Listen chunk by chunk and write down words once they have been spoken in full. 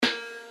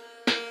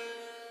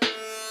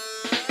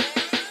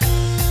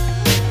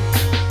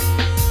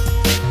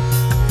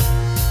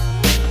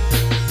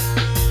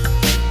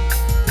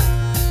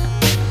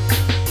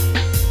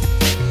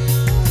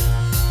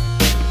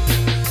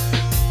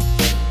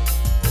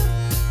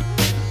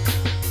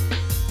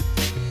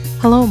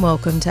Hello and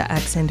welcome to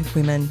Accent of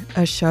Women,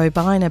 a show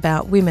by and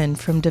about women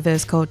from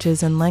diverse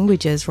cultures and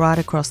languages right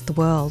across the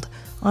world.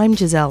 I'm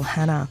Giselle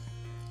Hanna.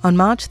 On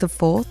March the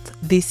 4th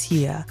this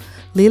year,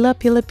 Lila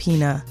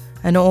Pilipina,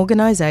 an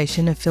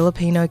organisation of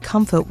Filipino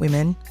comfort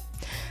women,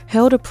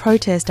 held a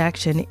protest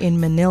action in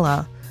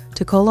Manila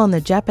to call on the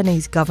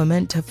Japanese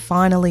government to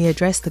finally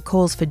address the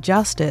calls for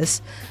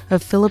justice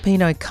of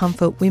Filipino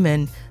comfort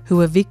women who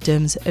were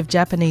victims of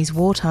Japanese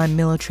wartime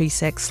military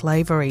sex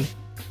slavery.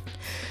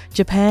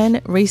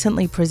 Japan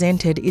recently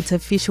presented its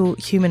official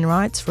human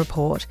rights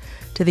report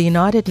to the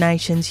United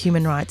Nations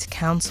Human Rights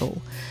Council,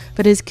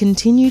 but has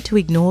continued to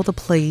ignore the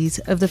pleas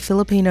of the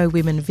Filipino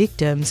women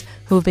victims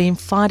who have been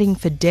fighting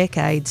for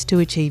decades to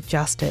achieve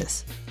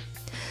justice.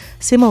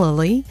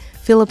 Similarly,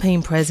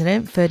 Philippine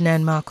President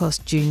Ferdinand Marcos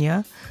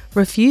Jr.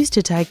 refused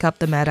to take up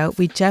the matter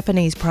with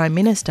Japanese Prime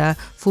Minister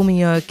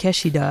Fumio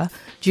Kishida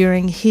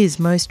during his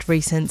most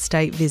recent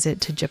state visit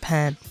to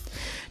Japan.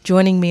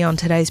 Joining me on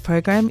today's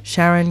program,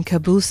 Sharon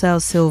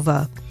Cabusao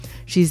Silva.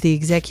 She's the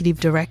Executive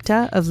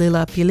Director of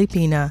Lila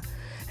Pilipina,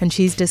 and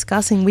she's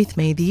discussing with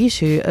me the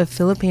issue of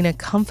Filipino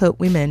comfort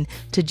women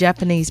to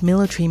Japanese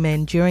military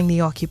men during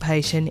the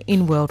occupation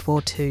in World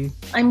War II.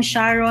 I'm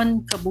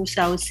Sharon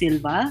Cabusao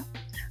Silva.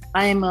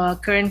 I'm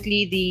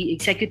currently the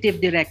Executive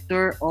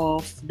Director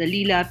of the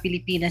Lila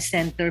Pilipina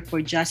Center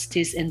for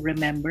Justice and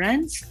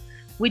Remembrance,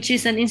 which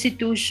is an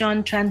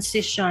institution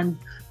transitioned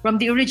from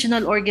the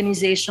original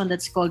organization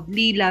that's called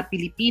Lila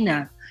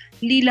Pilipina.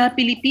 Lila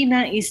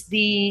Pilipina is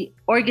the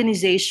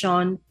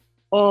organization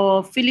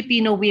of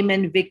Filipino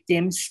women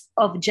victims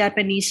of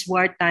Japanese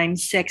wartime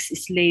sex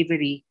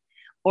slavery,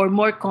 or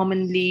more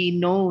commonly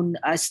known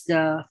as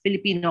the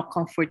Filipino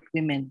comfort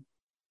women.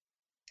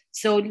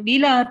 So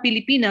Lila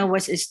Pilipina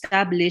was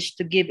established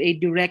to give a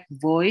direct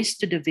voice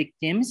to the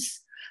victims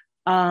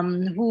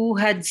who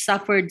had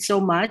suffered so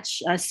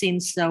much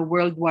since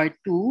World War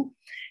II,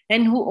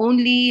 and who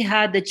only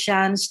had the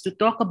chance to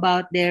talk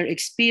about their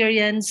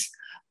experience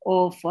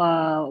of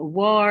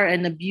war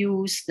and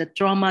abuse, the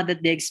trauma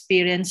that they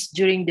experienced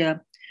during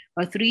the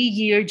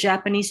 3-year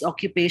Japanese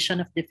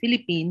occupation of the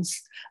Philippines.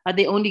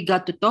 They only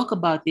got to talk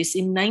about this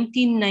in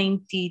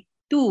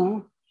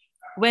 1992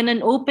 when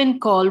an open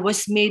call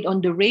was made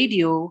on the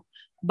radio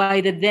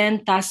by the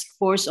then Task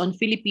Force on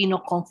Filipino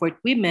Comfort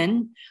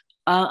Women,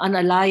 an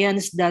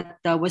alliance that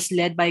was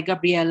led by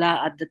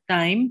Gabriela at the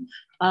time,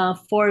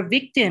 for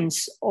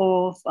victims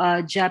of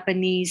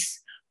Japanese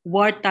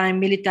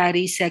wartime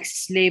military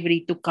sex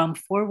slavery to come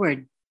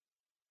forward.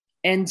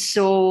 And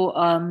so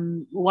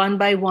one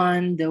by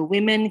one, the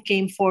women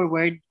came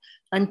forward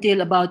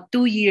until about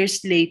 2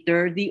 years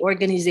later, the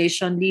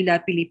organization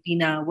Lila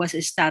Pilipina was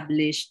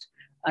established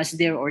as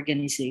their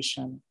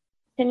organization.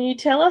 Can you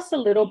tell us a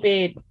little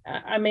bit,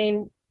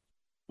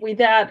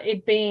 without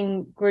it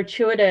being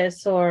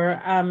gratuitous or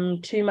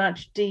too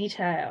much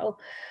detail,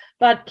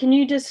 but can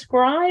you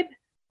describe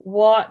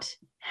what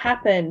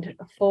happened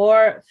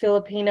for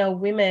Filipino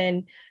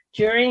women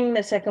during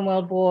the Second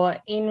World War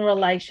in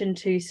relation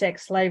to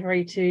sex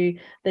slavery to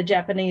the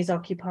Japanese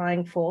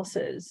occupying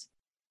forces?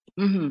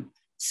 Mm-hmm.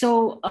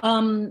 So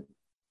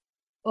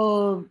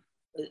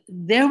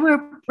there were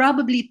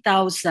probably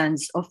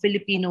thousands of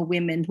Filipino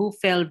women who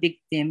fell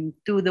victim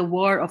to the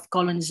war of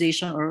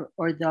colonization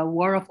or the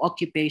war of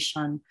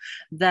occupation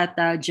that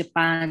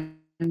Japan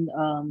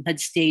had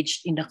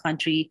staged in the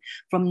country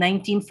from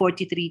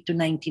 1943 to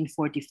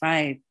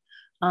 1945.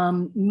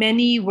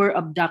 Many were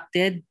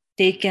abducted,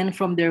 taken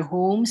from their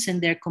homes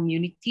and their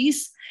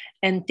communities,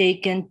 and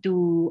taken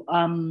to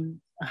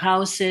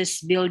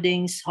houses,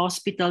 buildings,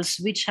 hospitals,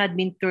 which had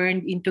been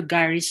turned into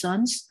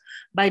garrisons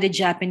by the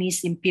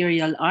Japanese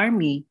Imperial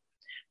Army.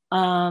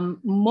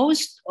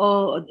 Most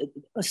of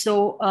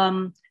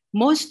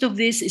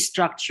these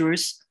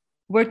structures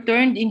were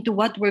turned into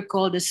what were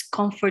called as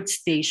comfort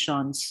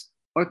stations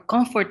or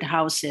comfort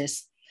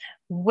houses,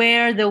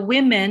 where the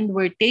women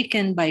were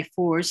taken by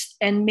force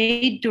and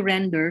made to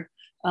render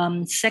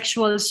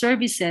sexual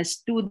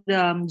services to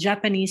the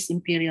Japanese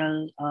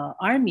Imperial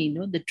Army,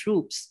 the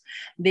troops.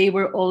 They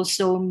were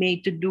also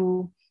made to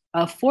do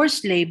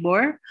forced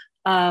labor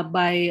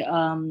by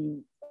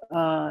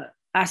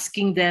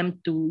asking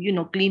them to,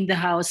 clean the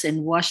house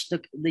and wash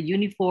the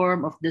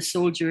uniform of the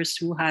soldiers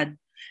who had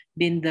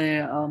been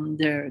the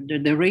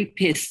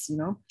rapists,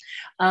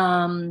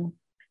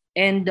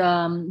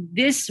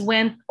 this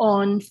went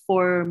on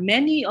for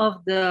many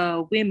of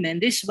the women.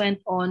 This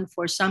went on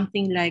for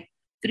something like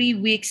 3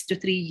 weeks to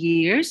 3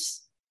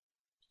 years.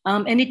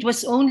 And it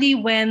was only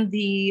when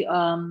the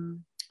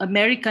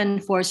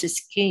American forces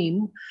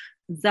came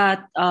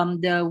that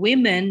the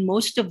women,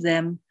 most of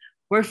them,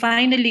 were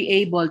finally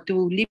able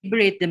to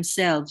liberate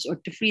themselves or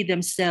to free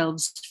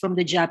themselves from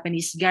the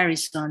Japanese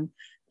garrisons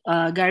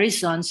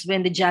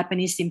when the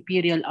Japanese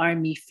Imperial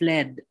Army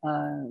fled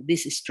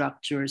these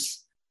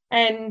structures.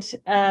 And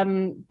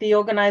the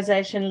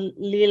organization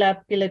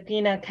Lila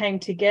Pilipina came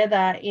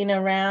together in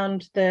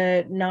around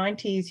the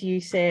 90s,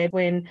 you said,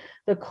 when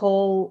the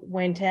call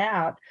went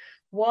out.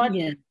 What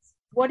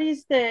what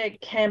is the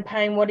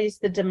campaign? What is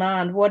the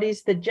demand? What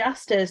is the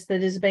justice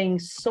that is being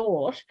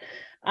sought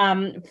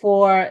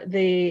for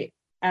the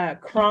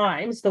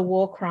crimes, the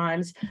war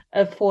crimes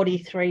of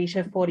 43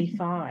 to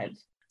 45?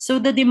 So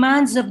the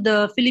demands of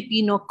the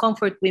Filipino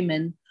comfort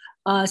women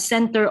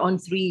center on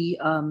three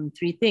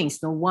things.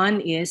 Now,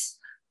 one is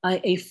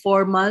a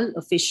formal,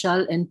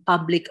 official, and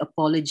public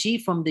apology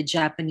from the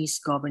Japanese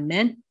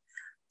government.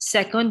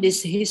 Second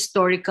is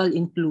historical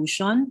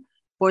inclusion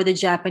for the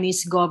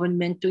Japanese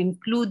government to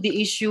include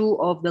the issue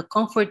of the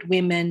comfort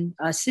women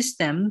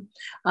system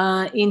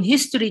in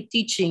history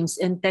teachings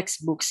and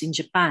textbooks in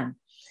Japan.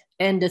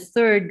 And the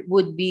third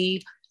would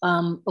be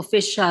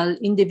official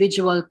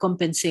individual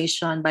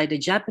compensation by the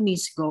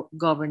Japanese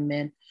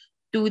government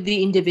to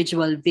the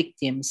individual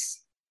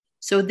victims.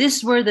 So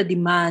these were the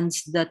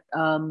demands that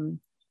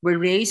were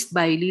raised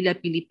by Lila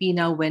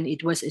Pilipina when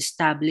it was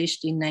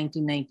established in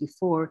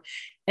 1994.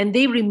 And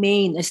they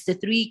remain as the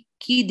three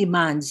key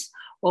demands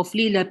of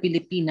Lila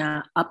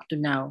Pilipina up to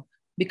now,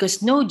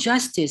 because no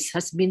justice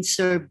has been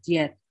served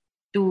yet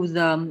to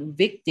the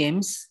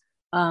victims.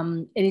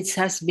 And it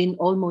has been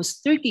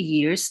almost 30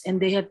 years, and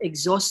they have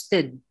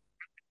exhausted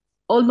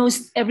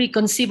almost every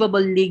conceivable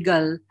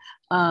legal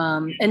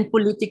and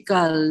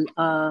political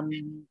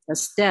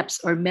steps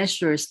or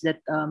measures that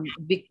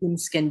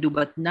victims can do,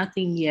 but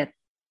nothing yet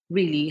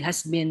really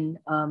has been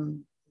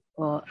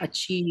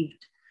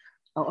achieved,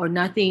 or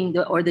nothing,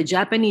 or the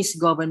Japanese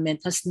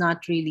government has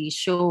not really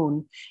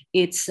shown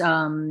its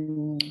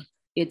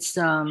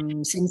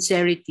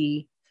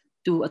sincerity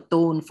to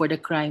atone for the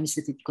crimes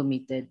that it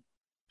committed.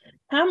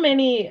 How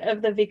many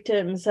of the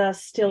victims are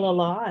still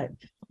alive?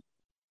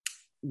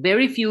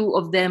 Very few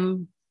of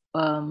them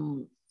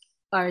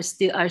are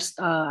still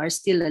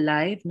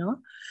alive. No,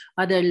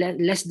 other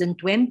less than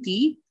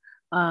 20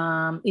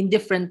 in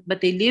different,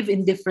 but they live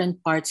in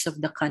different parts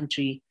of the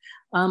country.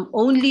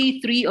 Only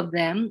 3 of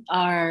them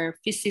are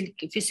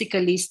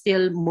physically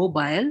still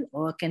mobile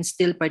or can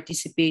still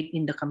participate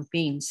in the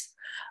campaigns.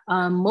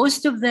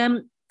 Most of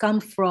them come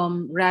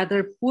from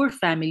rather poor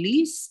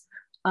families,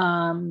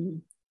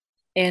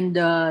 and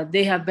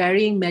they have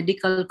varying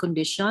medical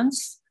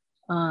conditions.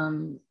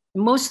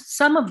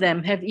 Some of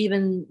them have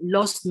even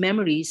lost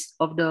memories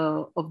of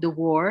the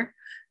war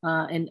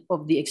and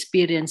of the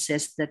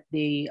experiences that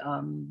they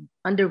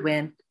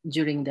underwent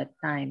during that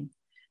time.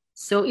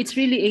 So it's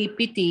really a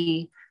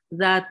pity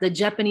that the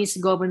Japanese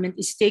government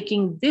is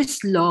taking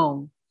this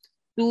long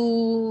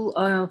to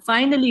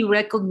finally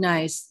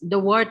recognize the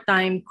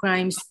wartime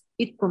crimes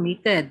it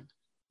committed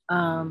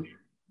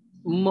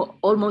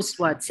almost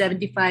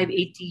 75,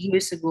 80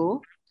 years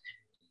ago.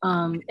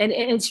 And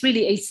it's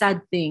really a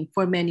sad thing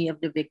for many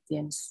of the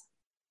victims.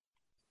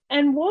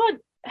 And what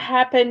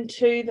happened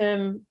to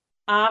them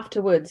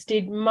afterwards?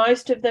 Did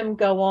most of them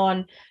go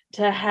on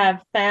to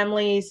have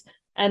families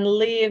and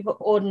live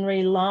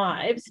ordinary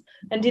lives?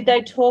 And did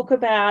they talk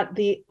about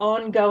the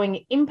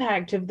ongoing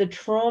impact of the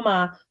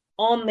trauma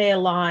on their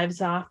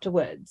lives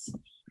afterwards?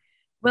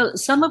 Well,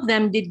 some of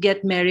them did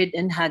get married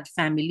and had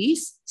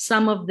families.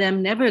 Some of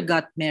them never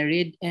got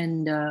married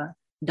and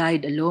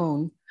died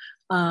alone.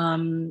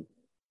 And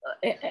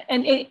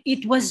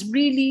it was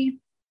really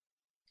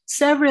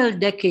several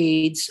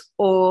decades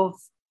of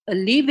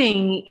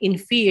living in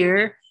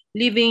fear,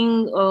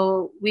 living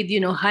with,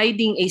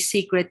 hiding a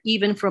secret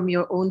even from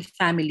your own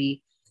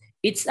family.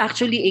 It's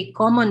actually a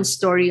common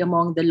story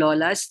among the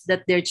lolas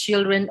that their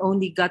children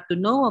only got to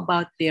know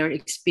about their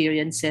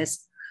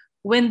experiences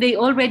when they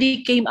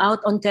already came out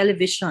on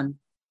television,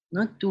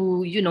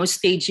 to,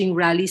 staging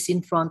rallies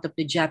in front of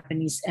the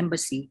Japanese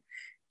embassy.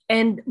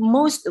 And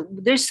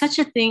there's such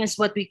a thing as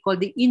what we call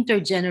the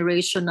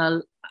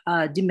intergenerational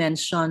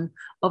dimension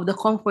of the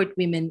comfort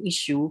women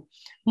issue.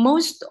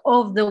 Most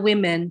of the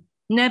women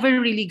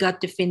never really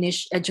got to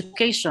finish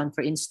education,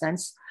 for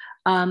instance.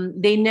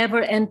 They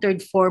never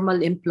entered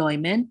formal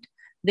employment.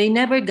 They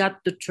never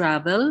got to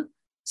travel.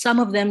 Some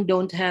of them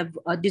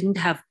didn't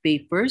have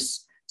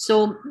papers.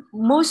 So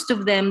most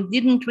of them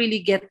didn't really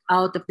get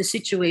out of the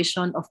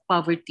situation of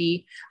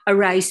poverty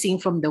arising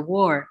from the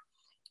war.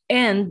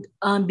 And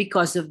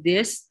because of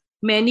this,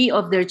 many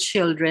of their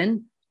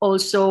children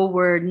also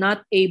were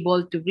not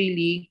able to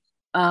really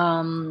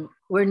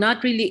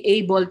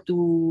able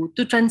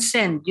to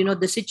transcend,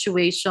 the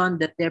situation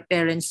that their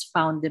parents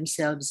found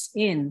themselves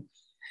in,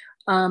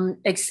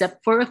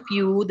 except for a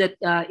few that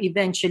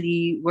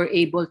eventually were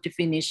able to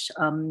finish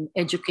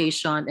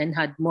education and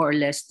had more or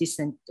less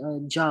decent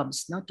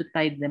jobs, to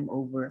tide them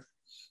over.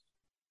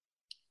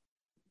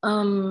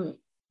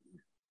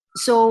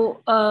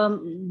 So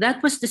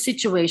that was the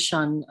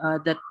situation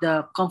that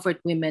the comfort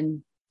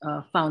women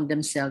found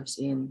themselves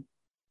in.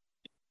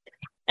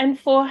 And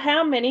for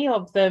how many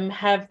of them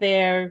have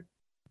their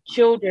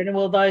children,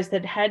 well, those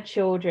that had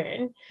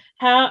children,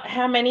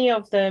 how many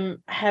of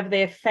them have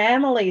their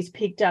families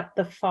picked up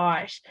the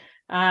fight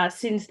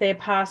since their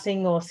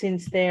passing or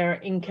since their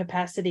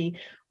incapacity?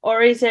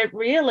 Or is it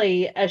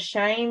really a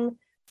shame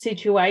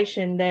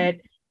situation that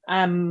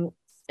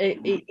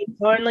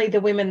it's only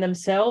the women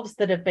themselves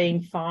that have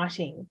been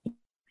fighting?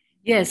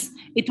 Yes,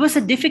 it was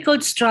a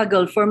difficult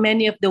struggle for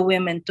many of the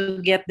women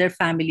to get their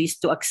families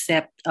to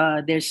accept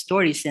their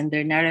stories and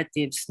their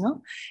narratives.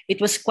 No,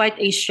 it was quite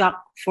a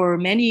shock for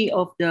many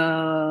of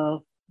the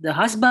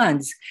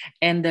husbands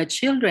and the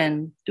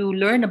children to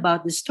learn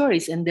about the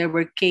stories. And there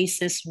were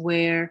cases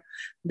where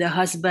the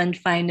husband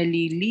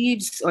finally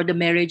leaves or the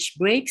marriage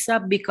breaks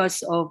up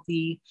because of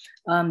the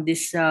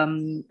this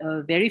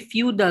very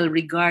feudal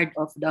regard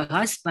of the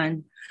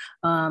husband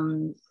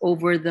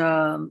over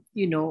the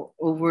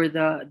over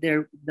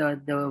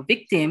the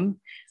victim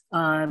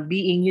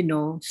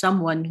being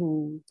someone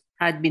who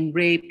had been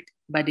raped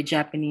by the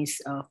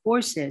Japanese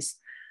forces.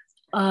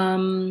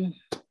 Um,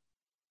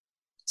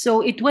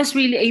 so it was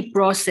really a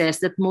process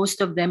that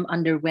most of them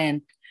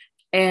underwent.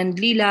 And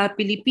Lila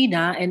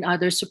Pilipina and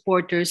other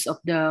supporters of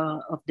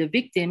the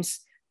victims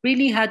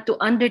really had to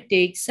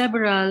undertake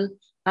several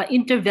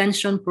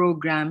intervention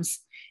programs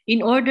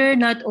in order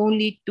not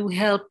only to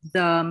help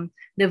the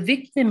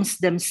victims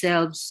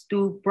themselves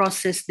to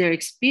process their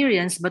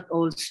experience, but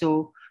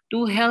also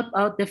to help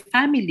out the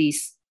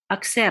families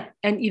accept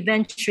and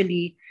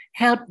eventually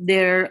help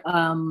their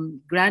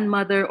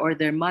grandmother or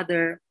their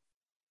mother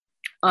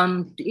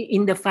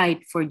in the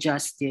fight for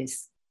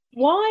justice.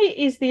 Why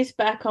is this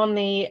back on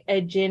the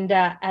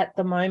agenda at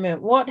the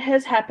moment? What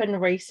has happened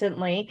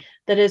recently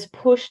that has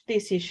pushed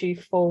this issue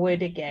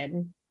forward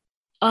again?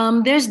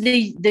 There's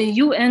the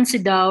UN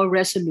CEDAW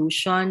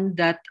resolution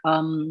that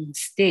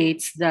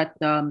states that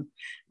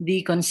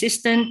the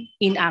consistent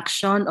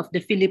inaction of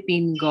the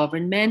Philippine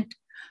government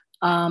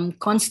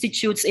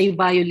constitutes a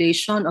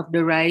violation of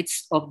the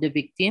rights of the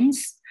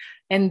victims,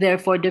 and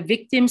therefore the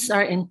victims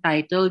are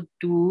entitled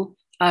to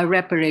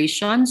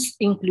reparations,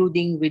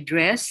 including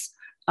redress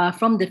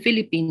from the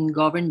Philippine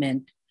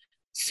government.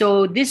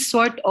 So this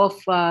sort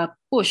of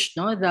push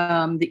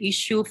the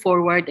issue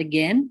forward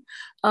again.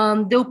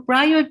 Though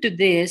prior to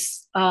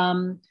this,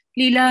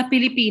 Lila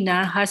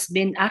Pilipina has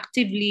been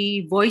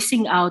actively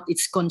voicing out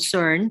its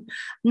concern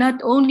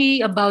not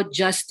only about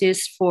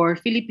justice for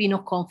Filipino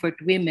comfort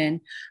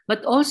women,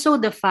 but also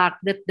the fact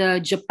that the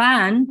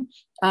Japan,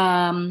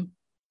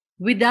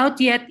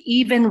 without yet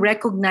even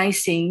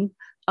recognizing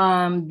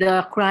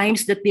the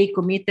crimes that they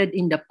committed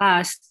in the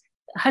past,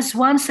 has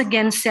once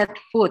again set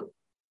foot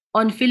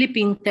on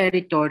Philippine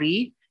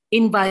territory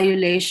in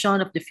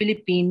violation of the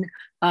Philippine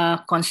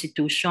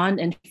Constitution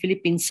and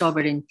Philippine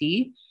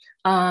sovereignty.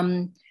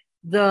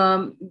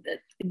 The,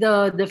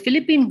 the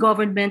Philippine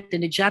government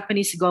and the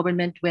Japanese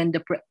government, when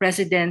the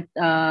President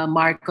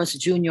Marcos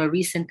Jr.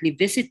 recently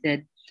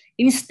visited,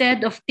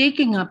 instead of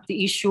taking up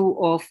the issue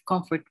of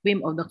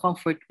the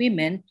comfort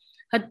women,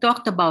 had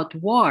talked about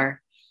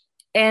war.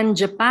 And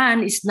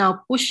Japan is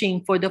now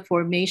pushing for the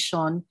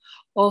formation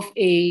of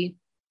a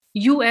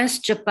US,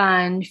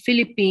 Japan,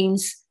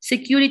 Philippines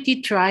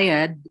security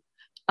triad,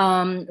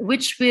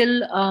 which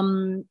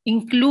will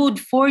include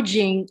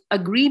forging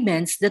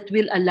agreements that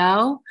will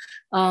allow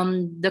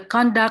the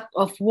conduct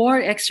of war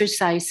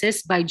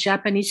exercises by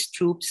Japanese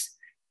troops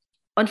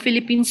on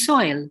Philippine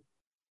soil.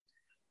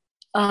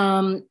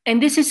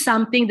 And this is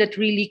something that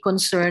really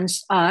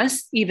concerns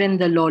us, even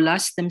the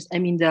lolas,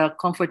 the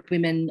comfort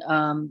women,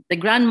 the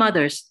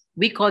grandmothers.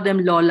 We call them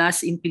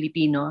lolas in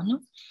Filipino. No?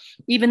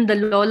 Even the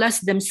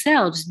lolas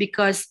themselves,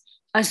 because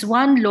as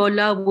one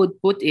lola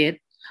would put it,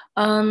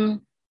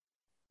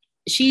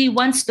 she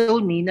once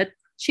told me that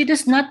she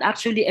does not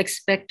actually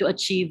expect to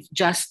achieve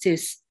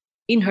justice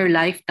in her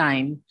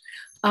lifetime.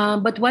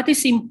 But what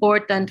is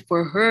important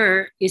for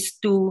her is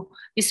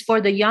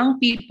for the young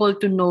people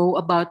to know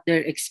about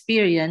their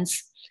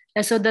experience,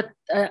 and so that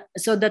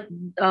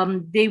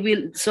they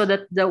will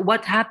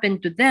what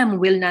happened to them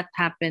will not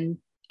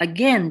happen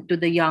again to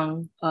the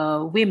young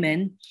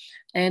women,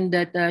 and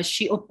that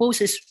she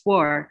opposes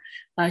war.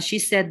 She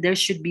said there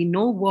should be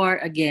no war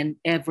again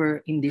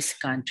ever in this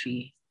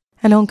country.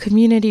 And on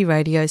community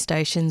radio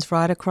stations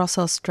right across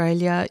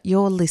Australia,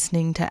 you're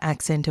listening to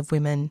Accent of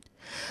Women.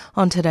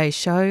 On today's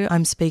show,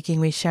 I'm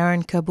speaking with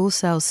Sharon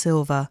Cabusao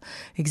Silva,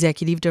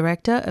 Executive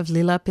Director of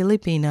Lila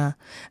Pilipina,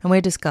 and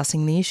we're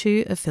discussing the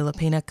issue of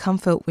Filipina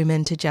comfort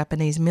women to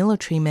Japanese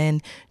military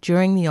men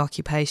during the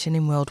occupation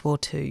in World War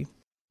II.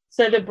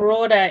 So the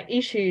broader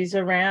issues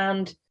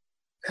around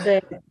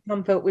the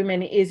comfort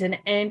women is an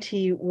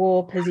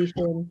anti-war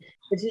position,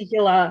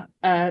 particular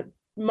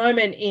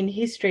moment in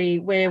history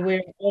where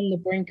we're on the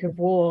brink of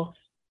war.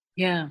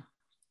 Yeah,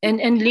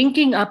 and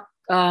linking up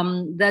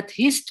that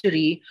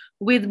history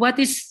with what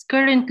is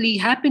currently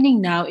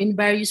happening now in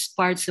various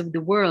parts of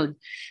the world.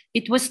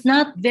 It was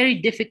not very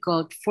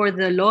difficult for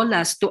the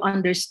lolas to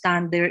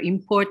understand their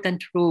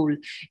important role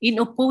in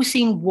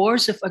opposing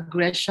wars of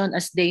aggression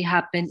as they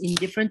happen in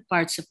different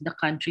parts of the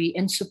country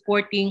and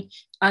supporting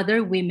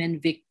other women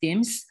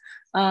victims,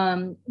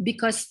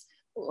 because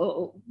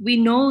we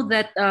know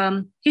that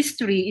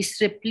history is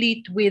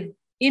replete with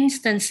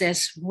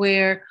instances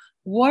where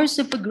wars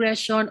of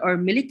aggression or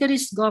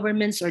militarist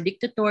governments or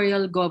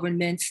dictatorial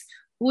governments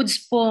would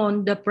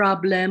spawn the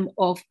problem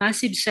of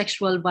massive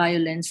sexual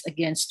violence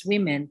against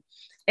women.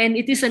 And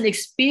it is an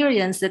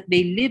experience that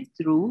they lived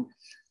through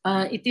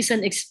it is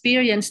an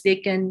experience they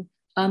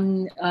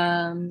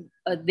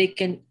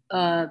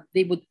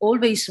would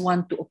always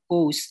want to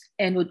oppose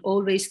and would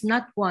always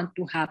not want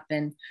to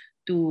happen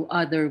to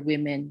other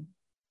women.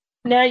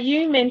 Now,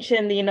 you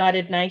mentioned the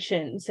United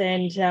Nations,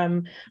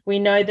 and we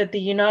know that the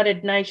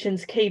United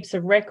Nations keeps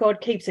a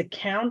record, keeps a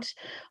count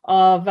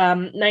of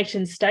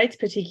nation states,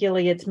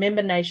 particularly its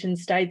member nation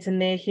states, and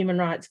their human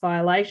rights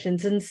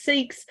violations, and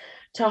seeks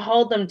to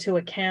hold them to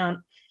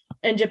account.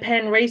 And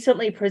Japan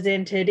recently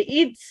presented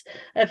its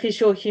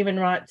official human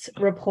rights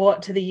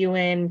report to the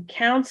UN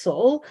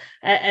Council,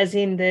 as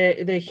in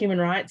the Human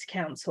Rights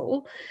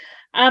Council.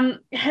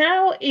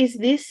 How is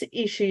this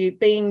issue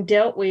being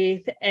dealt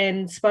with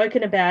and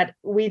spoken about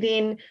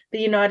within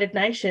the United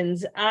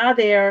Nations? Are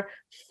there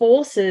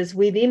forces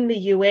within the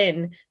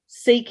UN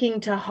seeking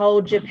to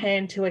hold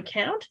Japan to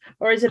account,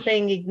 or is it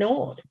being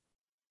ignored?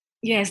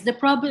 Yes, the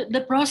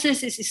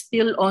process is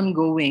still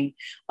ongoing.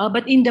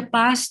 But in the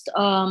past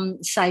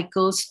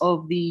cycles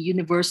of the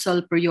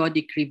Universal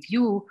Periodic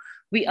Review,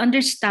 we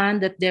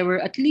understand that there were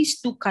at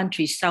least two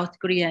countries, South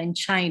Korea and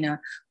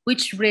China,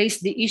 which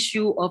raised the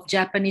issue of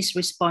Japanese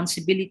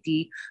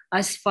responsibility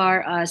as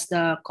far as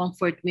the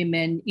comfort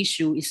women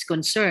issue is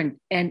concerned,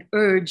 and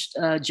urged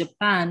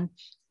Japan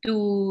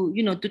to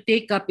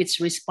take up its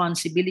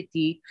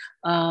responsibility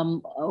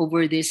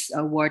over these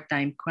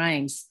wartime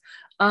crimes.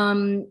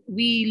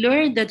 We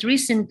learned that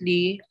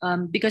recently,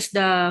 because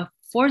the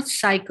fourth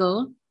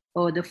cycle,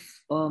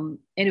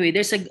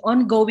 there's an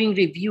ongoing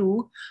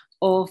review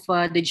of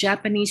the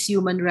Japanese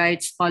human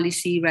rights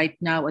policy right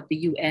now at the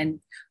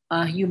UN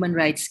Human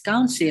Rights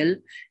Council.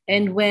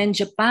 And when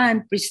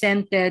Japan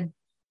presented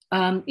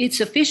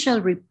its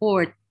official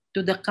report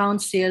to the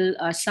Council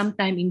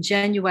sometime in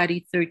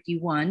January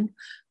 31,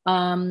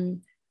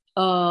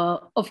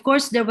 of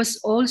course, there was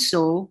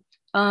also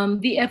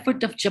the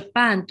effort of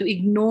Japan to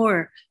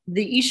ignore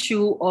the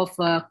issue of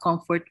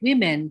comfort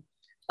women.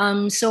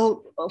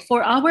 So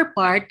for our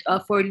part, on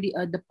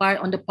the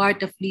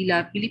part of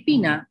Lila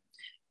Pilipina,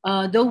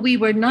 though we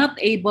were not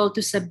able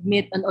to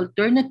submit an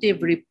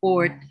alternative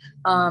report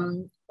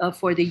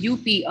for the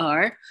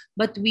UPR,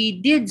 but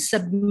we did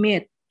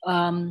submit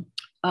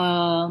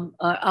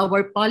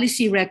our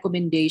policy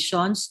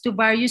recommendations to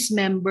various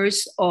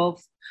members of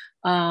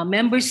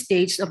member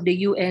states of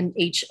the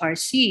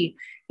UNHRC,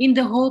 in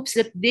the hopes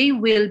that they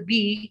will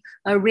be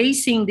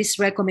raising these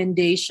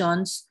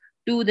recommendations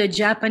to the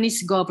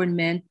Japanese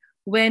government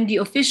when the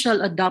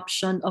official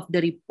adoption of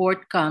the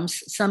report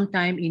comes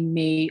sometime in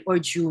May or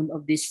June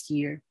of this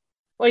year.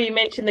 Well, you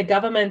mentioned the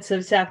governments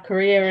of South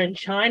Korea and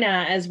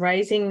China as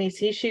raising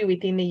this issue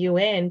within the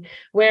UN.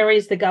 Where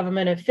is the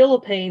government of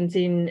Philippines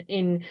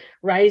in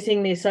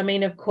raising this? I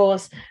mean, of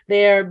course,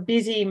 they're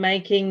busy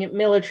making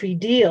military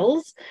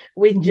deals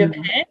with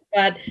Japan,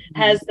 but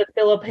has the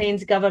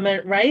Philippines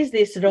government raised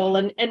this at all?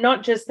 And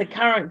not just the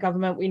current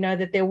government. We know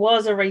that there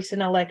was a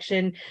recent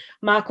election.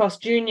 Marcos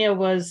Jr.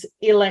 was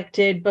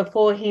elected,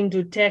 before him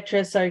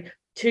Duterte, so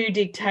two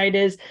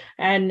dictators.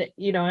 And,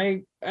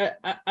 I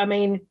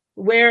mean,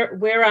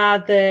 where are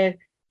the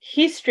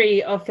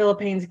history of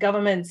Philippines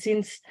government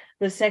since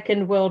the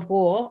Second World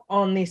War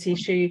on this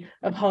issue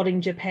of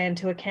holding Japan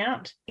to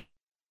account?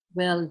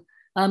 Well,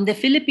 the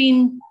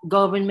Philippine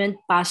government,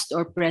 past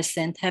or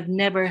present, have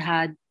never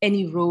had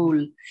any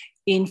role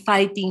in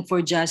fighting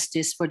for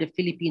justice for the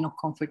Filipino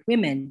comfort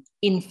women.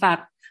 In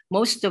fact,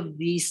 most of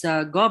these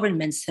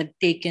governments have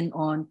taken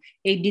on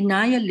a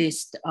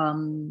denialist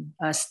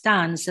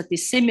stance that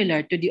is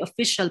similar to the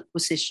official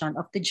position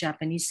of the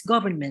Japanese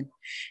government.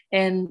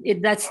 And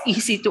that's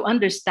easy to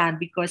understand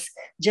because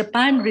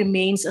Japan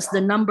remains as the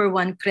number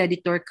one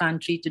creditor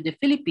country to the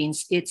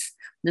Philippines. It's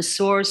the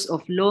source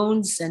of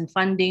loans and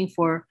funding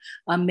for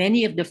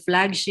many of the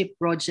flagship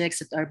projects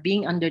that are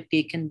being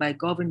undertaken by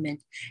government.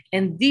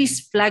 And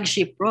these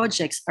flagship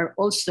projects are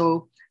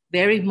also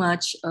very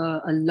much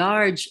a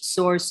large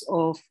source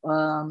of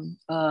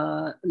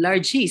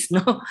largesse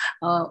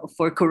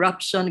for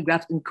corruption,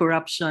 graft and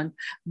corruption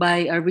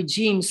by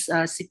regimes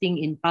sitting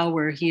in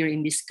power here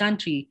in this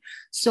country.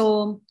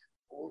 So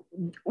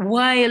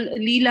while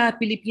Lila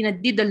Pilipina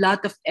did a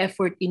lot of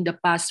effort in the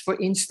past, for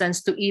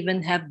instance, to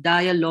even have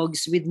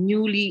dialogues with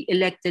newly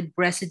elected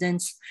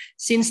presidents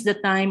since the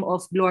time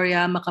of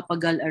Gloria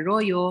Macapagal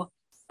Arroyo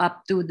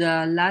up to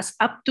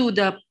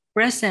the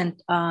present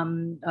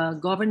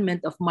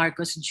government of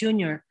Marcos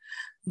Jr.,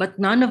 but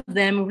none of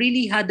them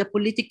really had the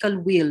political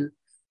will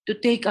to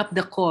take up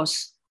the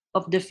cause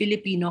of the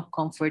Filipino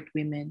comfort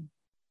women.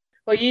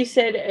 Well, you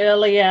said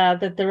earlier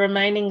that the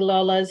remaining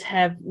Lolas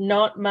have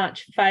not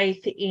much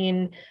faith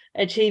in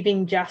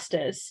achieving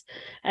justice.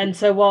 And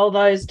so while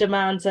those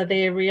demands are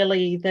there,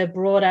 really the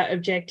broader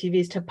objective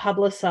is to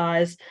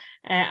publicise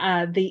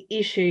the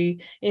issue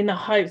in the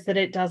hopes that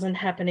it doesn't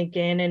happen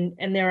again.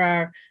 And there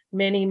are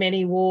many,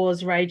 many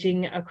wars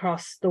raging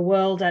across the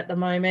world at the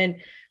moment.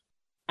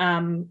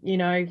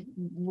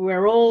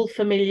 We're all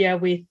familiar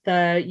with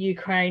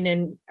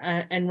Ukraine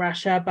and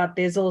Russia, but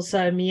there's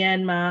also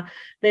Myanmar.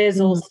 There's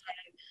also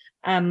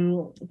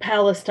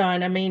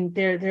Palestine. I mean,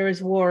 there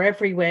is war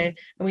everywhere,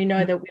 and we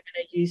know that women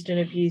are used and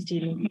abused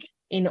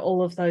in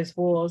all of those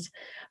wars.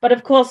 But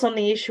of course, on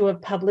the issue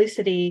of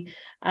publicity,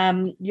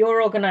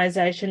 your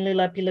organization,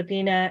 Lila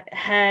Pilipina,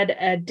 had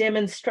a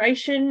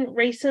demonstration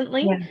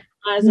recently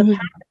as a part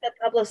of the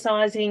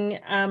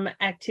publicizing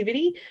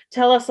activity.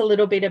 Tell us a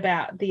little bit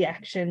about the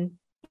action.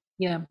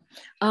 Yeah,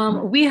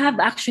 we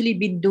have actually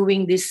been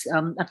doing these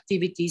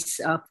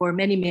activities for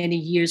many, many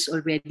years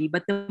already.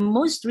 But the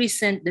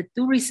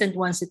two recent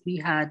ones that we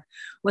had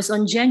was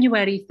on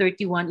January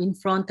 31 in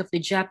front of the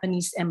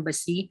Japanese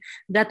embassy.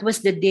 That was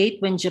the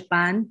date when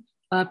Japan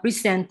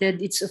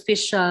presented its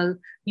official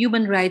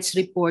human rights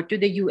report to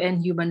the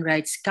UN Human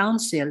Rights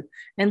Council.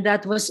 And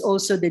that was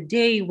also the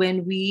day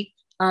when we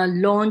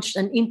launched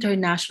an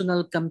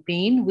international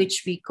campaign,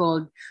 which we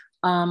called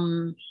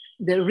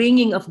the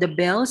ringing of the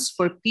bells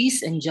for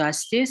peace and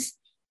justice,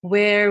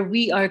 where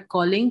we are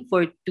calling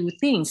for two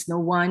things. No,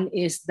 one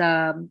is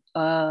the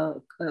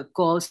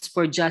calls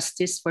for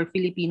justice for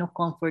Filipino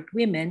comfort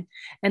women,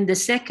 and the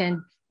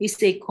second is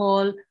a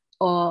call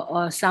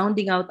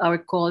sounding out our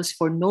calls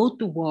for no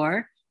to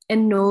war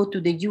and no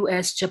to the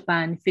U.S.,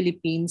 Japan,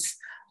 Philippines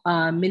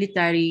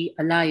military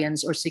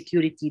alliance or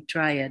security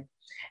triad.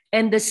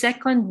 And the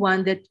second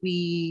one that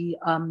we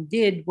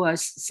did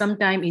was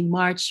sometime in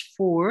March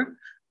 4,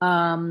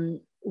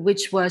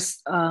 which was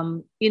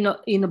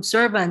in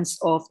observance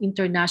of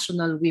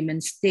International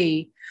Women's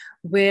Day,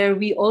 where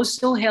we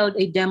also held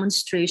a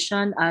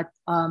demonstration at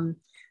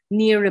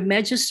near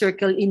Remedios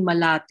Circle in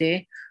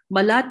Malate.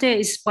 Malate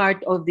is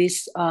part of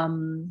this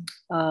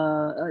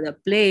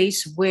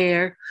place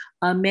where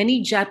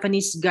many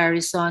Japanese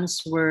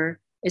garrisons were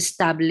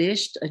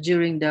established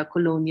during the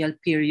colonial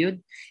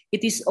period.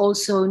 It is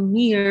also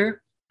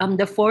near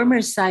the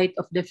former site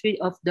of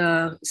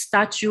the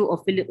statue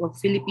of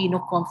Filipino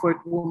comfort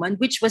woman,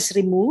 which was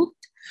removed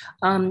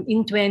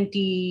in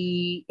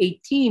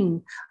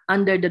 2018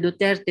 under the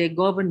Duterte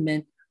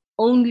government,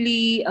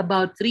 only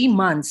about 3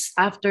 months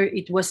after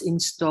it was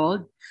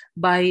installed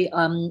by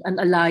an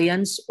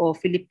alliance of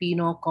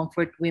Filipino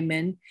comfort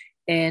women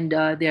and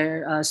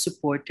their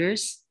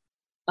supporters.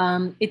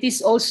 It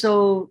is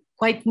also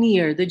quite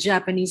near the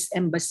Japanese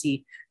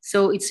embassy.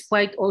 So it's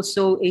quite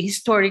also a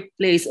historic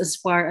place as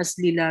far as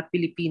Lila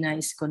Pilipina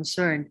is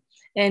concerned.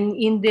 And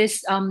in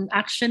this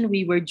action,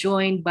 we were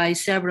joined by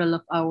several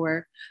of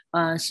our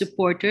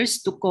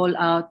supporters to call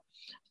out,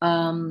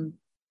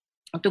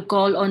 to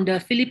call on the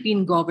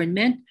Philippine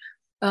government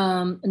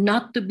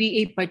not to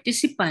be a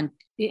participant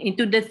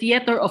into the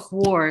theater of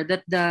war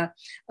that the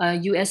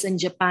US and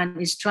Japan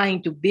is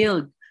trying to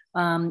build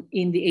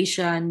in the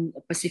Asian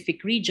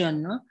Pacific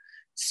region. No?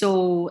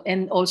 So,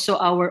 and also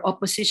our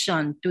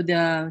opposition to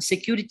the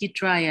security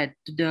triad,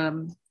 to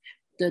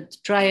the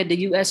triad,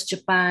 the US,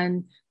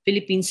 Japan,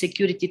 Philippine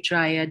security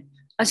triad,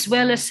 as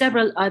well as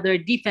several other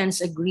defense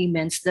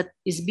agreements that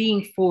are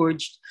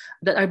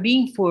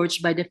being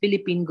forged by the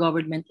Philippine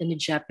government and the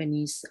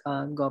Japanese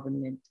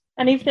government.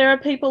 And if there are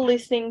people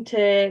listening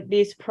to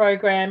this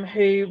program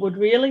who would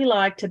really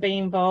like to be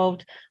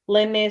involved,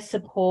 lend their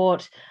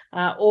support,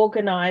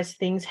 organise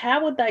things,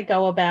 how would they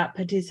go about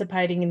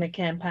participating in the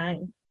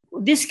campaign?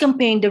 This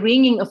campaign, the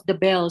ringing of the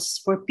bells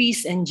for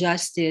peace and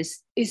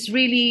justice, is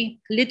really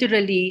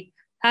literally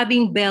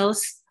having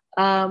bells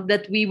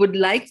that we would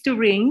like to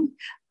ring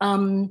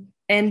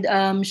and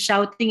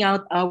shouting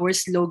out our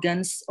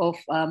slogans of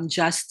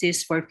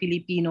justice for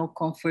Filipino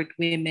comfort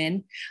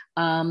women,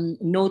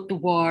 no to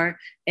war,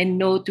 and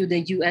no to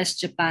the US,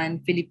 Japan,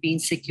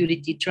 Philippines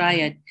security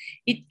triad.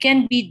 It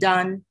can be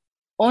done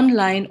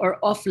online or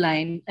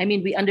offline. I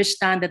mean, we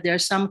understand that there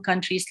are some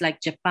countries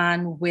like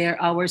Japan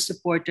where our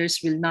supporters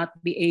will not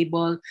be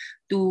able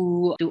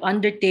to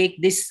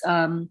undertake these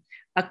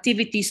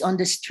activities on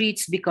the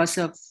streets because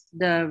of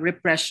the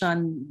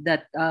repression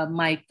that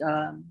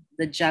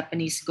the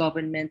Japanese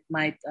government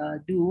might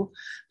do.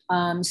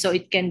 So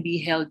it can be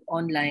held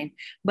online.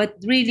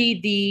 But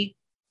really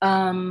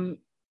and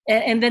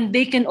then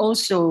they can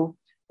also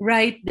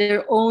write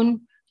their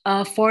own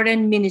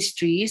foreign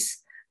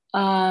ministries.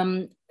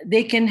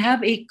 They can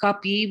have a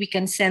copy. We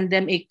can send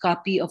them a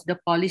copy of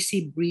the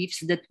policy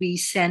briefs that we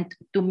sent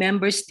to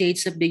member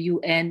states of the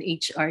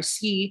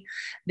UNHRC.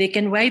 They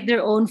can write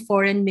their own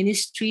foreign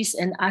ministries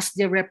and ask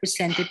their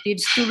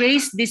representatives to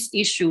raise these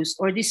issues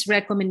or these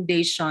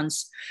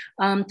recommendations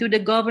to the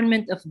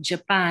government of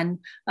Japan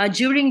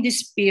during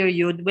this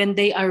period when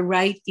they are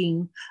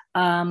writing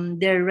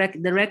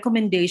the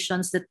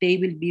recommendations that they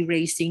will be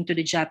raising to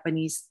the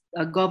Japanese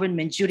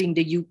government during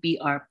the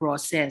UPR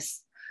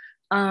process.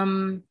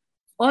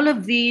 All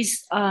of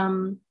these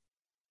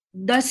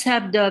does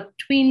have the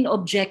twin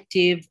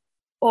objective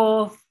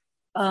of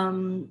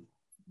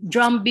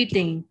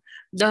drumbeating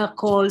the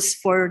calls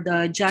for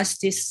the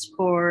justice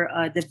for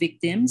the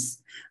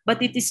victims,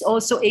 but it is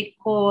also a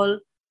call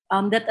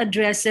that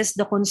addresses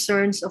the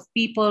concerns of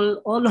people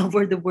all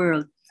over the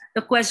world.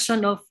 The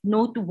question of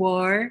no to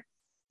war,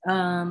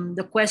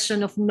 the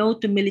question of no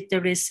to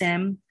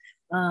militarism,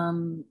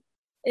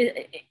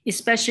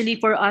 especially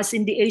for us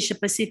in the Asia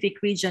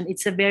Pacific region,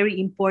 it's a very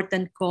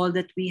important call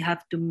that we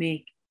have to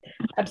make.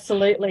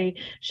 Absolutely.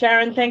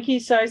 Sharon, thank you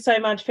so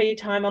much for your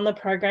time on the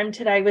program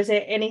today. Was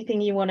there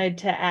anything you wanted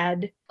to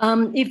add?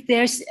 If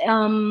there's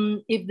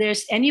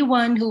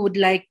anyone who would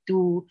like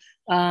to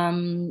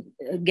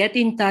get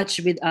in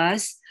touch with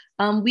us,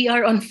 we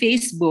are on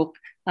Facebook.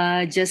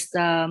 Just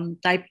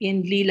type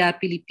in Lila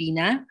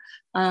Pilipina.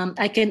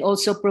 I can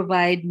also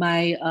provide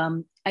my,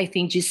 I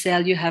think,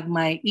 Giselle, you have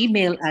my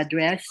email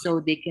address, so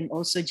they can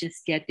also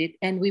just get it,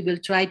 and we will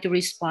try to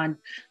respond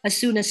as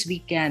soon as we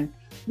can.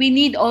 We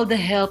need all the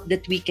help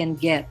that we can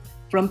get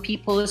from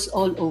peoples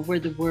all over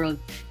the world.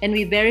 And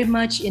we very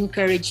much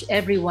encourage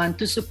everyone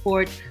to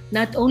support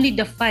not only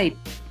the fight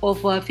of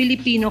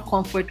Filipino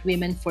comfort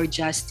women for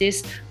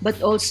justice,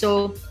 but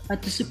also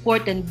to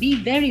support and be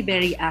very,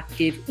 very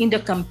active in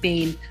the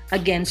campaign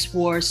against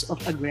wars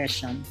of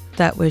aggression.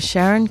 That was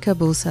Sharon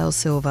Cabusao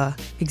Silva,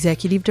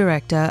 Executive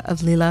Director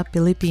of Lila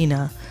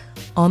Pilipina,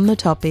 on the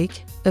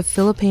topic of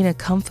Filipino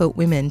comfort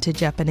women to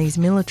Japanese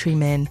military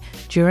men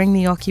during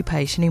the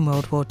occupation in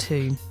World War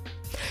II.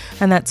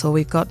 And that's all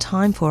we've got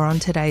time for on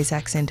today's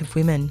Accent of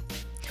Women.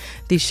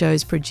 This show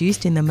is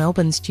produced in the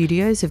Melbourne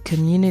studios of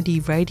Community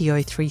Radio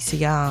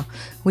 3CR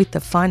with the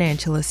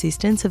financial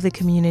assistance of the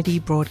Community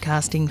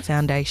Broadcasting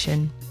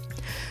Foundation.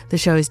 The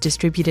show is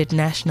distributed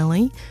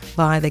nationally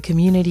via the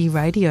Community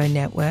Radio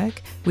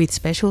Network with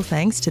special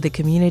thanks to the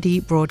Community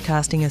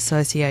Broadcasting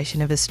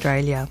Association of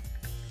Australia.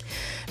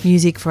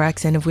 Music for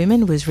Accent of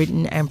Women was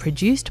written and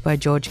produced by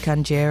George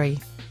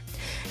Kangeri.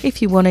 If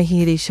you want to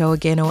hear this show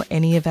again or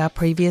any of our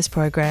previous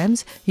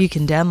programs, you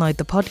can download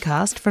the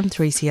podcast from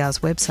 3CR's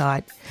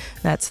website.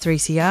 That's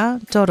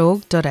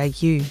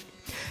 3cr.org.au.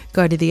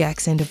 Go to the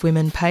Accent of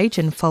Women page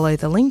and follow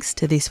the links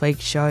to this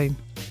week's show.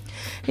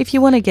 If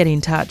you want to get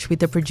in touch with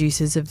the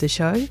producers of the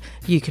show,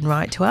 you can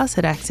write to us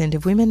at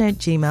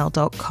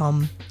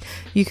accentofwomen@gmail.com.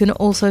 You can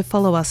also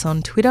follow us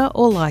on Twitter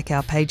or like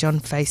our page on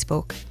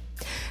Facebook.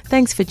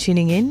 Thanks for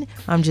tuning in.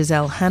 I'm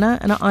Giselle Hanna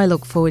and I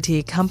look forward to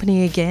your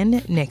company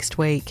again next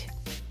week.